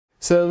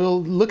So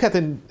we'll look at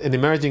an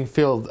emerging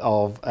field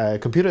of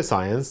computer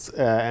science,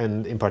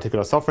 and in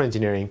particular software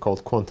engineering,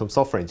 called quantum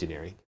software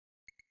engineering.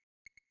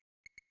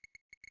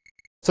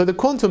 So the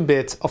quantum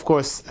bit, of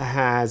course,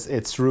 has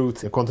its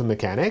root in quantum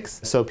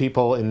mechanics. So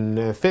people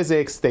in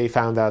physics, they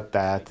found out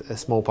that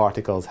small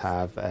particles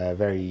have a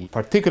very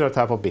particular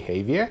type of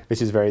behavior,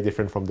 which is very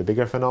different from the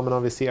bigger phenomena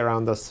we see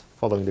around us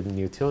following the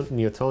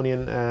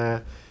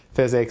Newtonian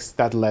physics.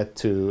 That led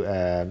to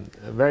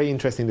very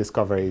interesting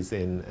discoveries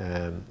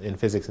in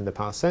physics in the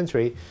past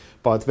century.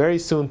 But very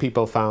soon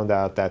people found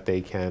out that they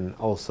can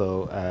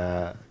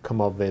also come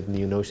up with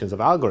new notions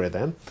of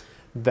algorithm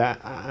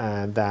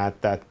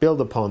that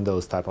build upon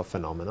those type of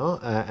phenomena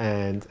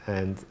and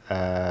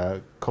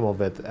come up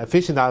with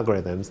efficient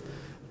algorithms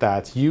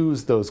that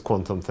use those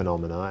quantum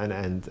phenomena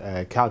and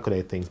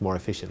calculate things more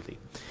efficiently.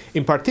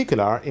 In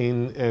particular,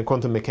 in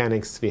quantum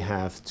mechanics, we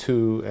have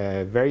two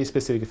very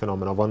specific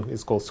phenomena. One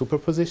is called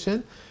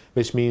superposition,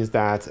 which means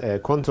that a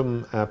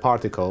quantum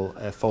particle,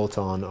 a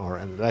photon or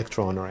an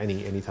electron or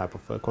any type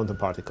of quantum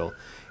particle,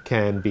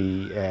 can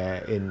be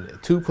in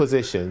two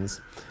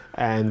positions.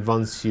 And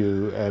once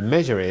you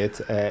measure it,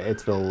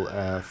 it will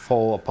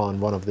fall upon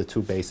one of the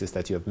two bases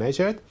that you have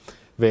measured,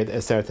 with a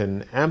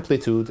certain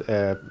amplitude,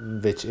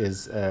 which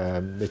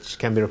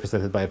can be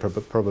represented by a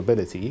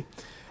probability.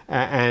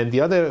 And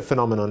the other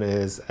phenomenon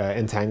is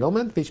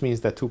entanglement, which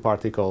means that two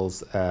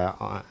particles,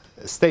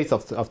 states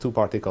of two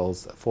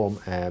particles, form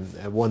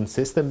one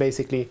system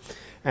basically.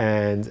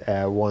 And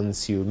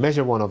once you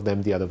measure one of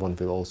them, the other one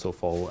will also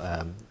fall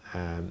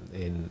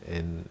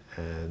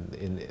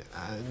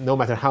no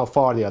matter how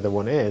far the other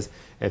one is,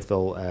 it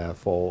will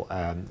fall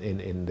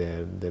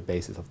in the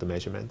basis of the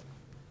measurement.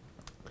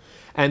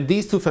 And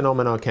these two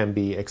phenomena can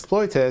be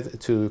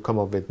exploited to come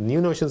up with new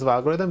notions of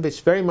algorithm,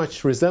 which very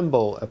much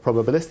resemble a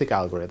probabilistic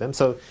algorithm.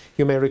 So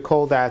you may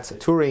recall that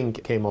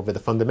Turing came up with a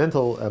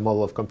fundamental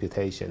model of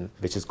computation,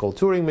 which is called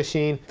Turing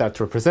machine, that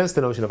represents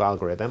the notion of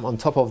algorithm. On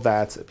top of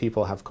that,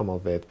 people have come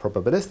up with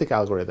probabilistic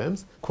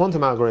algorithms.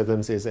 Quantum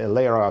algorithms is a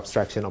layer of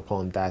abstraction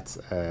upon that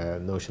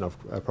notion of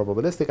a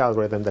probabilistic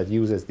algorithm that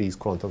uses these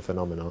quantum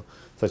phenomena,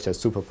 such as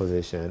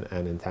superposition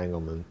and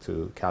entanglement,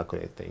 to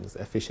calculate things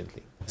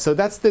efficiently. So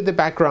that's the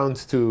background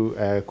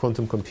to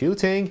quantum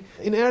computing.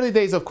 In early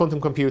days of quantum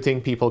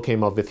computing, people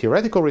came up with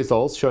theoretical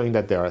results showing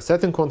that there are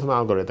certain quantum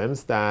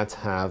algorithms that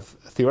have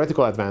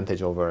theoretical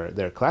advantage over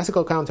their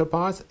classical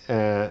counterparts.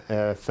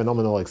 A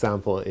phenomenal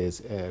example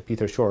is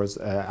Peter Shor's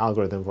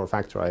algorithm for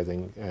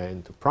factorizing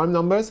into prime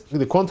numbers.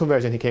 The quantum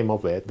version he came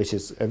up with, which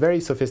is a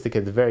very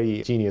sophisticated,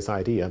 very genius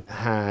idea,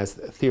 has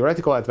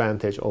theoretical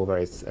advantage over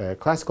its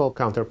classical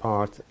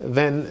counterpart.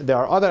 Then there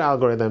are other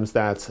algorithms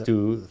that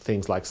do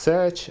things like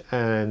search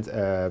and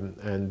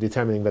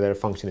determining whether a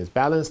function is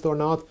balanced or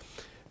not.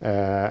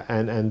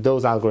 And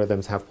those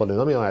algorithms have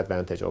polynomial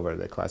advantage over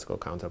the classical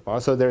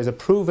counterpart. So there is a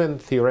proven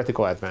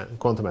theoretical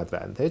quantum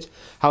advantage.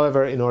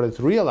 However, in order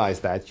to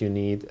realize that, you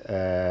need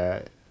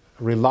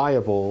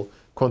reliable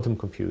quantum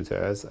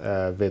computers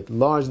with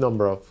large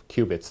number of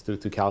qubits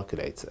to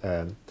calculate.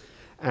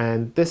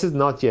 And this is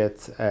not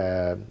yet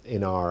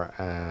in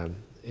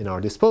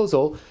our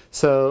disposal,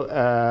 so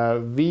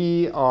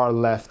we are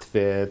left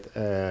with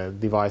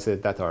devices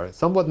that are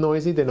somewhat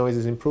noisy. The noise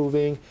is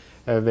improving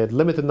with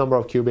limited number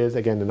of qubits.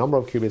 Again, the number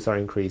of qubits are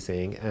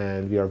increasing,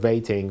 and we are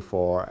waiting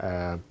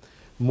for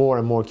more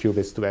and more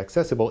qubits to be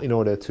accessible in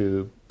order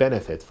to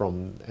benefit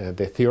from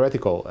the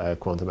theoretical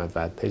quantum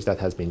advantage that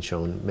has been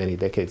shown many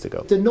decades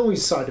ago. The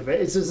noise side of it,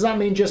 does that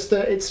mean just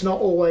that it's not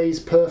always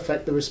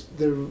perfect,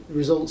 the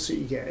results that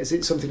you get? Is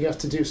it something you have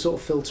to do, sort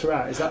of filter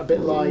out? Is that a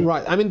bit like...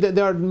 Right. I mean,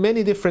 there are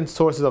many different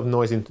sources of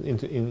noise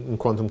in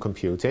quantum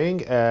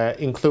computing,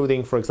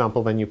 including, for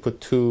example, when you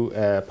put two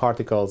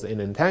particles in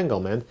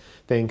entanglement,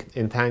 the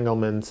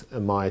entanglement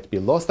might be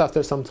lost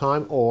after some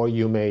time, or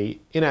you may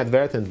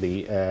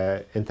inadvertently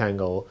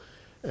entangle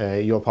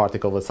your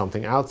particle with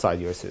something outside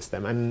your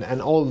system,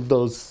 and all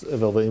those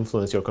will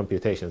influence your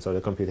computation, so the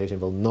computation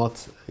will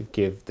not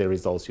give the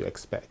results you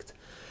expect.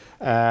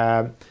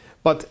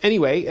 But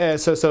anyway,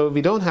 so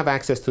we don't have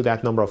access to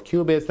that number of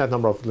qubits, that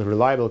number of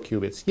reliable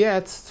qubits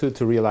yet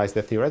to realize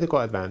the theoretical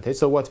advantage.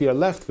 So what we are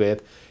left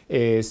with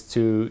is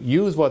to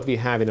use what we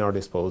have in our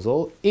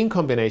disposal in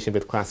combination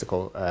with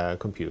classical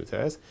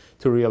computers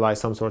to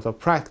realize some sort of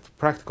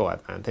practical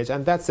advantage,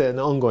 and that's an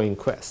ongoing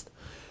quest.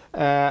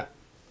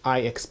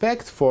 I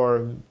expect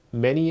for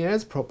many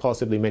years,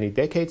 possibly many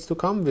decades to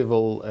come, we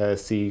will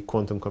see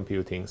quantum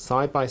computing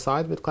side by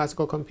side with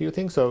classical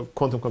computing. So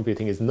quantum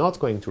computing is not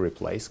going to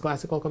replace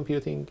classical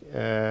computing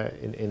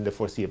in the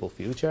foreseeable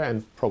future,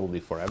 and probably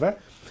forever.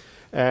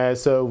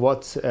 So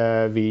what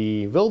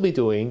we will be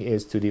doing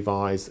is to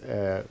devise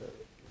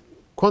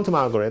quantum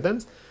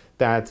algorithms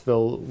that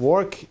will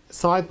work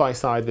side by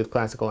side with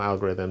classical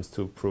algorithms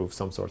to prove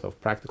some sort of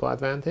practical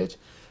advantage.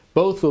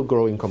 Both will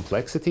grow in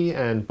complexity,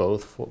 and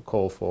both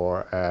call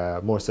for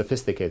more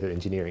sophisticated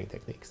engineering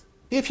techniques.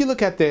 If you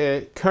look at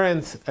the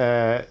current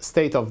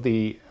state of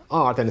the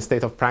art and a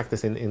state of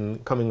practice in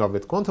coming up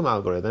with quantum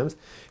algorithms,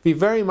 we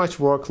very much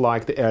work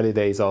like the early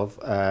days of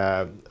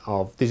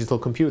digital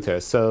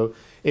computers. So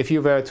if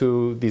you were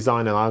to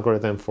design an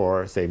algorithm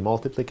for, say,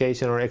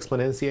 multiplication or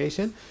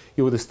exponentiation,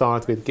 you would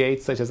start with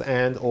gates such as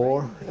AND,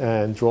 OR,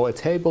 and draw a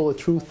table, a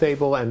truth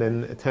table, and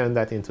then turn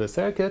that into a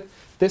circuit.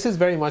 This is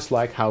very much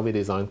like how we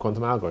design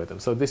quantum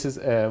algorithms. So this is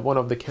one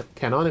of the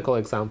canonical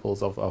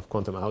examples of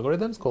quantum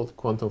algorithms called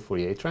quantum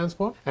Fourier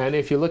transform. And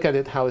if you look at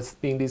it, how it's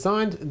being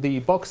designed, the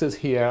boxes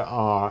here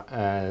are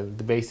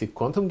the basic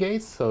quantum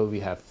gates. So we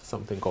have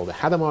something called a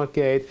Hadamard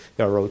gate.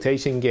 There are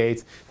rotation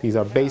gates. These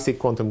are basic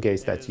quantum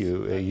gates that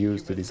you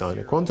use to design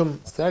a quantum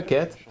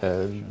circuit.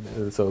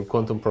 So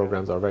quantum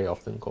programs are very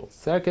often called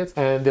circuits.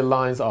 And the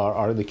lines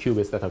are the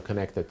qubits that are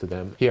connected to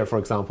them. Here, for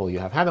example, you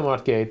have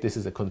Hadamard gate. This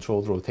is a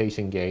controlled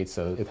rotation gate.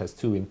 So it has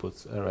 2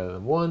 inputs rather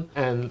than 1,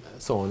 and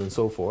so on and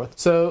so forth.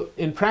 So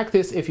in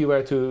practice, if you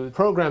were to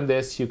program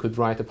this, you could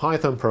write a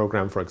Python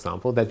program, for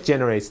example, that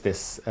generates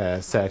this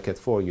circuit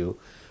for you.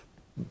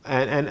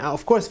 And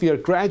of course, we are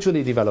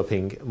gradually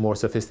developing more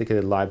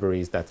sophisticated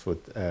libraries that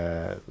would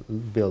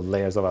build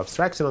layers of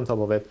abstraction on top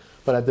of it.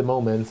 But at the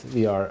moment,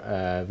 we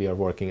are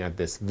working at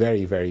this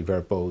very, very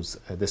verbose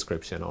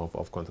description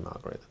of quantum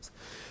algorithms.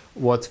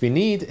 What we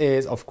need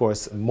is, of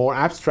course, more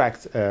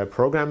abstract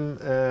program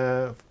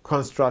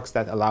constructs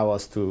that allow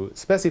us to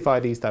specify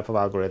these type of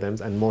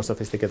algorithms, and more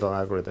sophisticated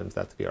algorithms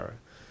that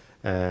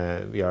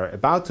we are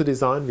about to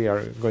design, we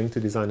are going to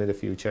design in the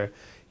future,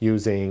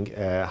 using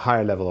a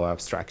higher level of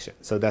abstraction.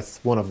 So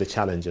that's one of the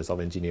challenges of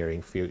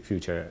engineering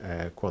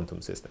future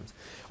quantum systems.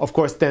 Of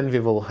course, then we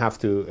will have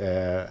to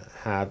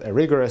have a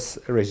rigorous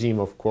regime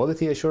of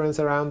quality assurance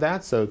around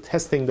that. So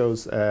testing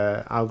those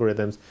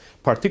algorithms,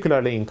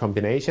 particularly in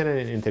combination and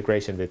in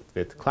integration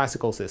with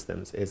classical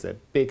systems, is a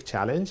big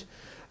challenge.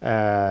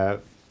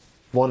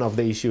 One of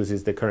the issues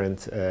is the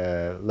current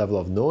level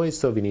of noise,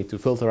 so we need to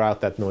filter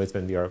out that noise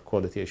when we are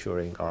quality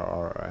assuring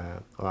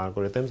our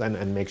algorithms,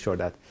 and make sure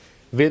that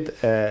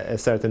with a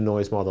certain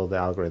noise model the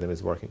algorithm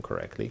is working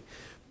correctly.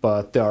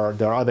 But there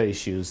are other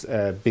issues.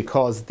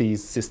 Because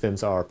these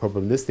systems are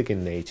probabilistic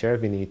in nature,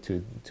 we need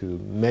to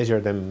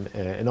measure them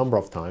a number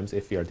of times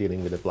if we are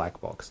dealing with a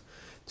black box,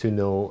 to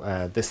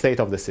know the state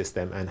of the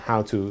system. And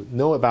how to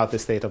know about the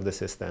state of the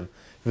system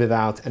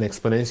without an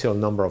exponential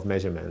number of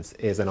measurements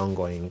is an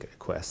ongoing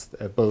quest,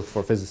 both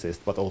for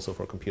physicists but also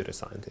for computer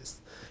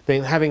scientists.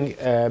 Then having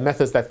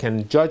methods that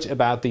can judge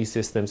about these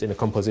systems in a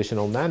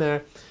compositional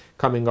manner,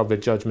 coming up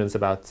with judgments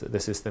about the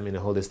system in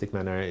a holistic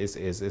manner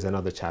is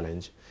another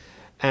challenge.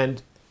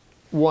 And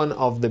one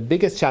of the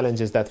biggest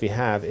challenges that we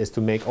have is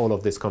to make all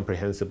of this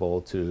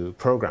comprehensible to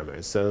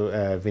programmers.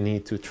 So we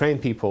need to train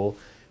people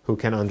who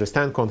can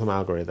understand quantum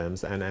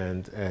algorithms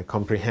and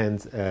comprehend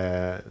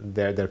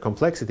their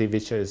complexity,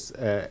 which is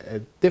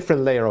a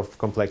different layer of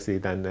complexity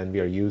than we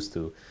are used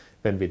to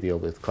when we deal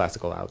with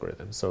classical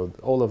algorithms. So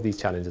all of these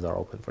challenges are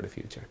open for the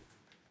future.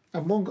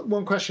 And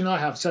one question I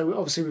have, so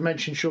obviously we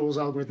mentioned Shor's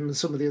algorithm and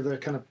some of the other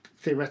kind of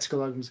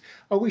theoretical algorithms.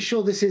 Are we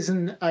sure this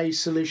isn't a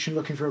solution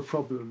looking for a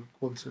problem,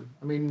 quantum?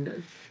 I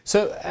mean...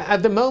 So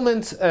at the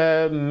moment,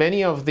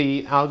 many of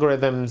the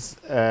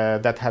algorithms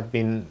that have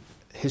been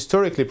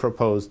historically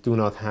proposed do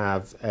not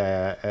have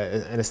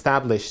an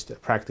established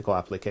practical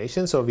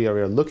application, so we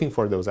are looking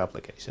for those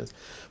applications.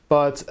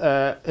 But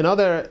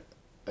another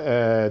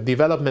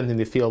development in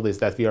the field is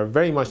that we are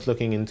very much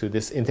looking into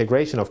this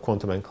integration of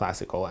quantum and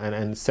classical,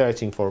 and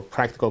searching for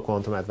practical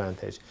quantum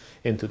advantage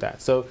into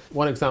that. So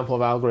one example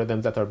of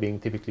algorithms that are being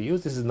typically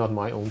used, this is not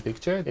my own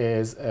picture,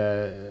 is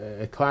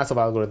a class of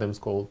algorithms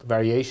called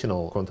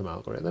variational quantum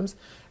algorithms.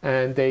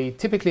 And they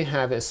typically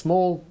have a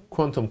small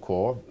quantum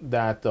core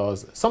that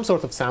does some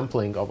sort of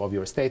sampling of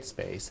your state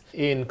space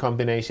in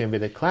combination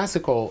with a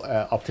classical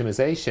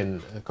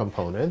optimization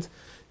component.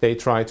 They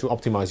try to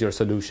optimize your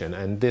solution,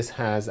 and this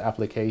has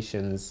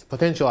applications,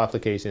 potential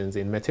applications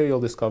in material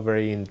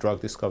discovery, in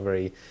drug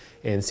discovery,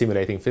 in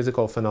simulating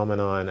physical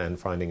phenomena and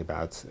finding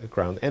about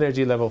ground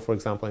energy level, for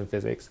example, in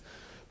physics,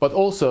 but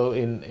also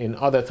in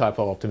other type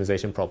of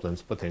optimization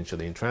problems,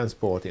 potentially in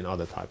transport, in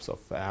other types of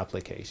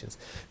applications.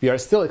 We are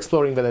still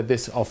exploring whether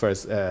this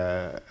offers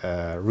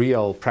a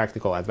real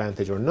practical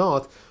advantage or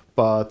not,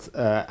 but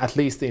at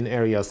least in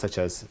areas such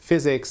as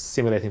physics,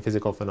 simulating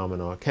physical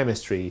phenomena,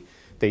 chemistry,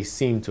 they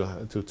seem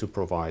to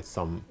provide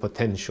some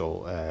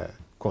potential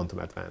quantum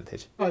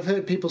advantage. I've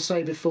heard people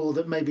say before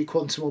that maybe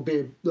quantum will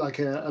be like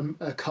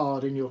a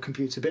card in your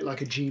computer, a bit like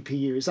a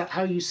GPU. Is that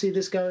how you see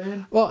this going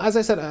in? Well, as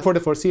I said, for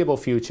the foreseeable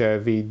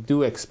future, we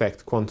do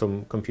expect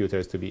quantum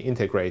computers to be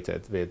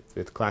integrated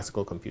with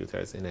classical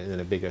computers in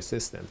a bigger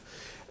system.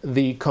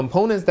 The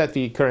components that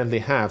we currently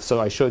have, so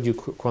I showed you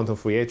quantum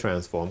Fourier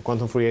transform.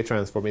 Quantum Fourier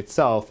transform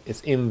itself is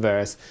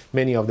inverse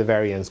many of the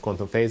variance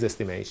quantum phase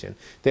estimation.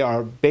 They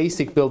are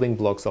basic building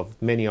blocks of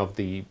many of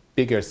the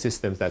bigger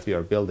systems that we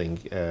are building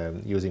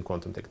using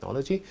quantum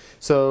technology.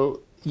 So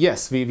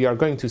yes, we are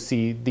going to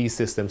see these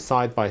systems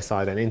side by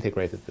side and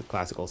integrated with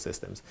classical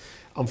systems.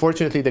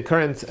 Unfortunately, the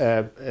current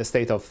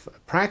state of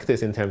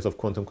practice in terms of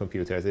quantum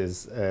computers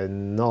is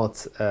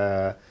not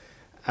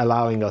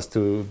allowing us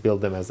to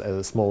build them as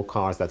small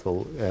cars that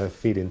will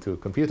feed into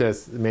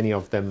computers. Many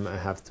of them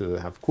have to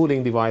have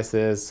cooling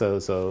devices, so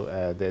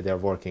they're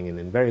working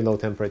in very low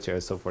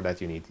temperatures. So for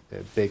that you need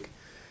big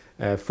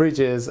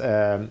fridges.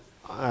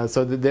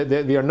 So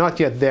we are not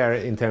yet there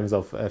in terms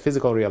of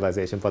physical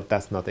realization, but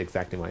that's not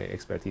exactly my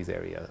expertise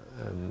area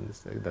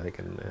that I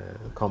can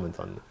comment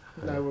on.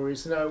 No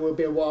worries. No, it will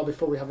be a while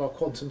before we have our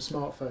quantum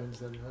smartphones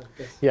then, I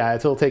guess. Yeah,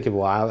 it will take a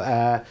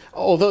while.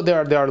 Although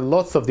there are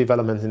lots of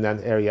developments in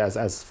that area,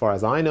 as far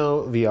as I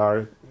know, we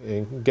are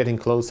getting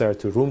closer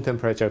to room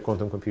temperature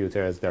quantum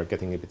computers. They're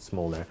getting a bit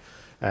smaller.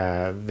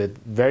 With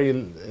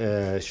very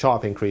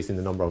sharp increase in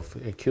the number of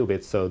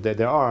qubits, so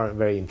there are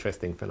very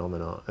interesting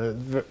phenomena.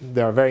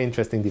 There are very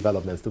interesting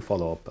developments to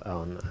follow up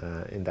on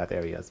in that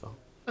area as well.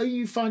 Are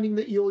you finding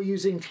that you're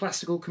using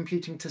classical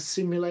computing to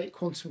simulate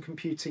quantum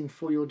computing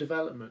for your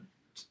development?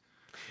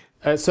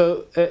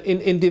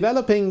 In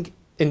developing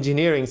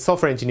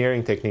software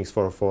engineering techniques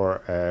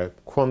for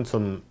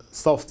quantum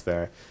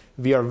software,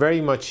 we are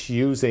very much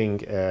using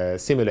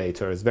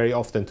simulators very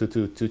often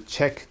to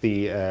check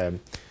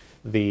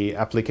the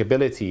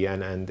applicability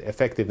and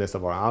effectiveness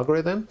of our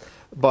algorithm.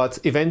 But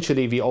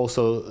eventually we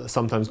also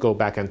sometimes go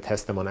back and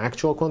test them on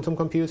actual quantum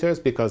computers,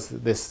 because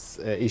this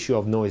issue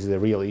of noise is a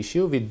real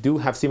issue. We do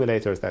have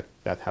simulators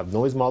that have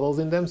noise models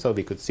in them, so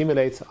we could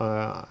simulate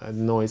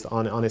noise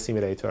on a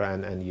simulator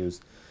and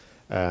use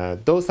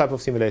those type of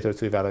simulators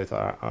to evaluate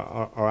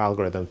our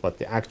algorithms, but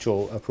the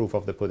actual proof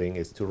of the pudding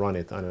is to run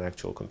it on an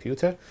actual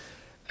computer.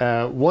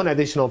 One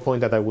additional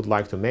point that I would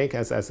like to make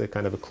as a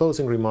kind of a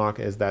closing remark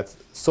is that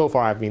so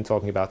far I've been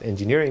talking about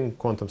engineering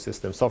quantum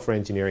systems, software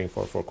engineering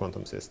for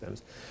quantum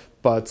systems.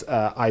 But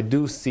I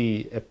do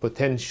see a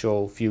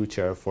potential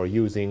future for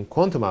using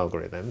quantum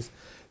algorithms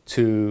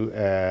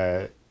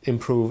to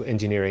improve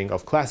engineering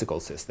of classical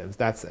systems.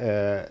 That's,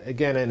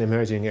 again, an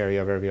emerging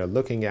area where we are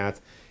looking at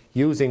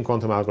using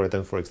quantum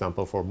algorithms, for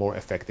example, for more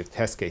effective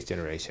test case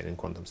generation in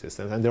quantum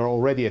systems. And there are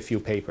already a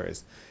few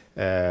papers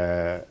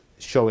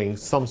showing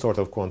some sort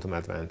of quantum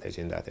advantage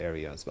in that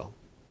area as well.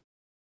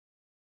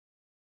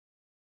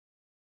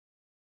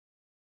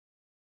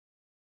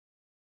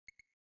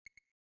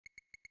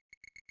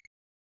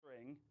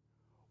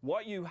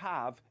 What you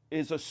have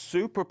is a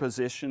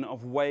superposition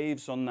of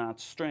waves on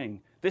that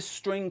string. This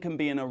string can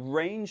be in a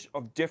range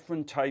of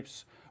different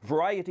types,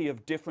 variety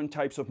of different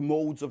types of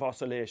modes of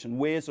oscillation,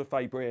 ways of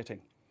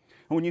vibrating.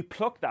 And when you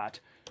pluck that,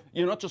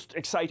 you're not just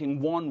exciting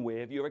one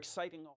wave, you're exciting